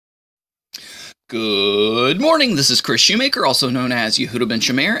Good morning, this is Kris Shoemaker, also known as Yehudah ben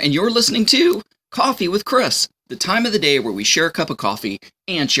Shomeyr, and you're listening to Coffee with Kris, the time of the day where we share a cup of coffee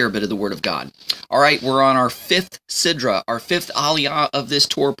and share a bit of the Word of God. All right, we're on our fifth Sidra, our fifth Aliyah of this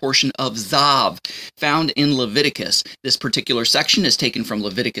Torah portion of Tzav, found in Leviticus. This particular section is taken from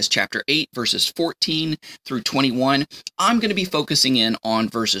Leviticus chapter 8, verses 14 through 21. I'm going to be focusing in on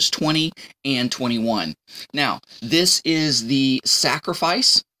verses 20 and 21. Now, this is the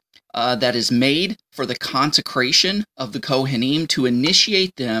sacrifice that is made for the consecration of the Kohanim to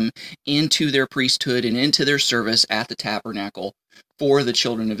initiate them into their priesthood and into their service at the tabernacle for the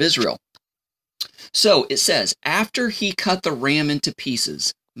children of Israel. So it says, after he cut the ram into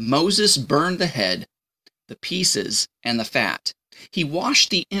pieces, Moses burned the head, the pieces, and the fat. He washed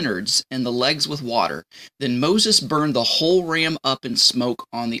the innards and the legs with water. Then Moses burned the whole ram up in smoke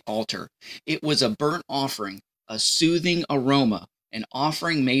on the altar. It was a burnt offering, a soothing aroma, an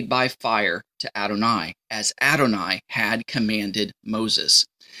offering made by fire to Adonai, as Adonai had commanded Moses.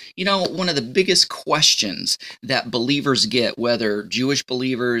 You know, one of the biggest questions that believers get, whether Jewish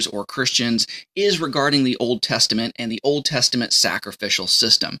believers or Christians, is regarding the Old Testament and the Old Testament sacrificial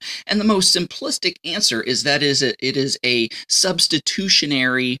system. And the most simplistic answer is that it is a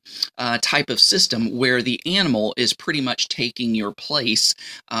substitutionary type of system where the animal is pretty much taking your place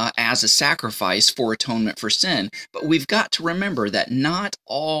as a sacrifice for atonement for sin. But we've got to remember that not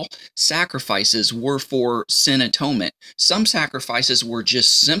all sacrifices were for sin atonement. Some sacrifices were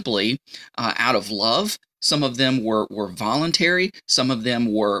just simply out of love. Some of them were voluntary. Some of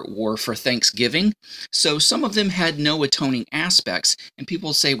them were for Thanksgiving. So some of them had no atoning aspects. And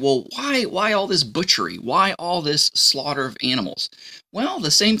people say, well, why all this butchery? Why all this slaughter of animals? Well,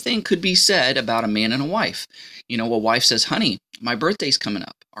 the same thing could be said about a man and a wife. You know, a wife says, honey, my birthday's coming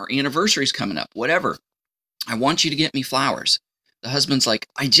up. Our anniversary's coming up, whatever. I want you to get me flowers. The husband's like,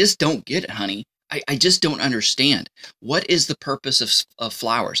 I just don't get it, honey. I just don't understand. What is the purpose of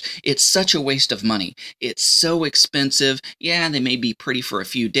flowers? It's such a waste of money. It's so expensive. Yeah, they may be pretty for a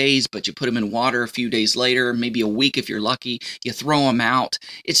few days, but you put them in water a few days later, maybe a week if you're lucky, you throw them out.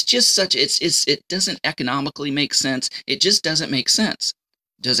 It's just such, it doesn't economically make sense. It just doesn't make sense.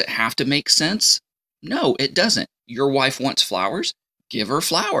 Does it have to make sense? No, it doesn't. Your wife wants flowers? Give her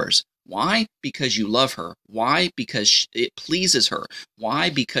flowers. Why? Because you love her. Why? Because it pleases her.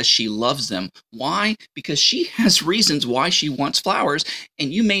 Why? Because she loves them. Why? Because she has reasons why she wants flowers,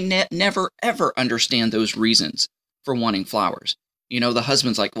 and you may never, ever understand those reasons for wanting flowers. You know, the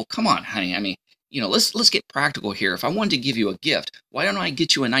husband's like, well, come on, honey. I mean, you know, let's get practical here. If I wanted to give you a gift, why don't I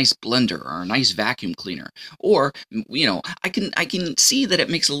get you a nice blender or a nice vacuum cleaner? Or, you know, I can see that it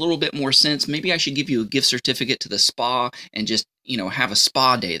makes a little bit more sense. Maybe I should give you a gift certificate to the spa and just, you know, have a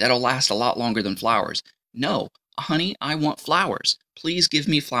spa day. That'll last a lot longer than flowers. No, honey, I want flowers. Please give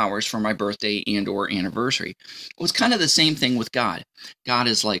me flowers for my birthday and or anniversary. Well, it's kind of the same thing with God. God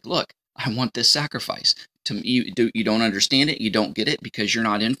is like, look, I want this sacrifice. You don't understand it, you don't get it because you're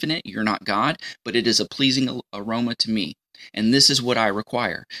not infinite, you're not God, but it is a pleasing aroma to me. And this is what I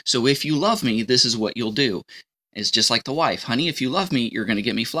require. So if you love me, this is what you'll do. It's just like the wife. Honey, if you love me, you're going to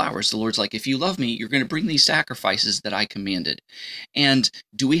get me flowers. The Lord's like, if you love me, you're going to bring these sacrifices that I commanded. And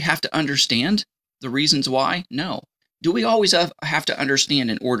do we have to understand the reasons why? No. Do we always have to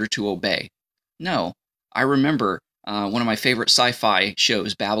understand in order to obey? No. I remember one of my favorite sci-fi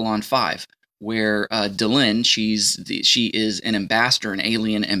shows, Babylon 5, where Delin, she is an ambassador, an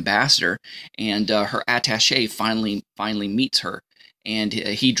alien ambassador, and her attaché finally meets her, and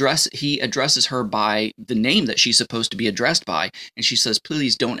he addresses her by the name that she's supposed to be addressed by, and she says,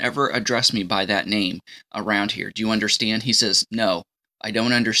 please don't ever address me by that name around here. Do you understand? He says, no, I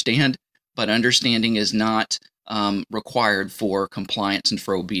don't understand, but understanding is not required for compliance and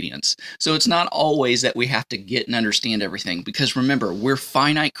for obedience. So it's not always that we have to get and understand everything, because remember, we're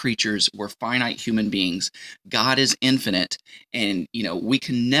finite creatures, we're finite human beings. God is infinite, and you know, we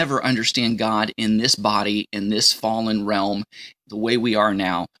can never understand God in this body, in this fallen realm, the way we are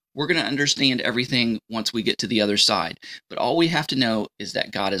now. We're going to understand everything once we get to the other side. But all we have to know is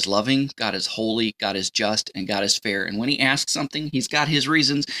that God is loving, God is holy, God is just, and God is fair. And when he asks something, he's got his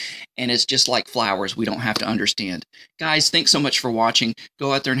reasons, and it's just like flowers. We don't have to understand. Guys, thanks so much for watching.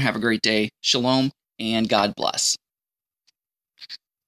 Go out there and have a great day. Shalom, and God bless.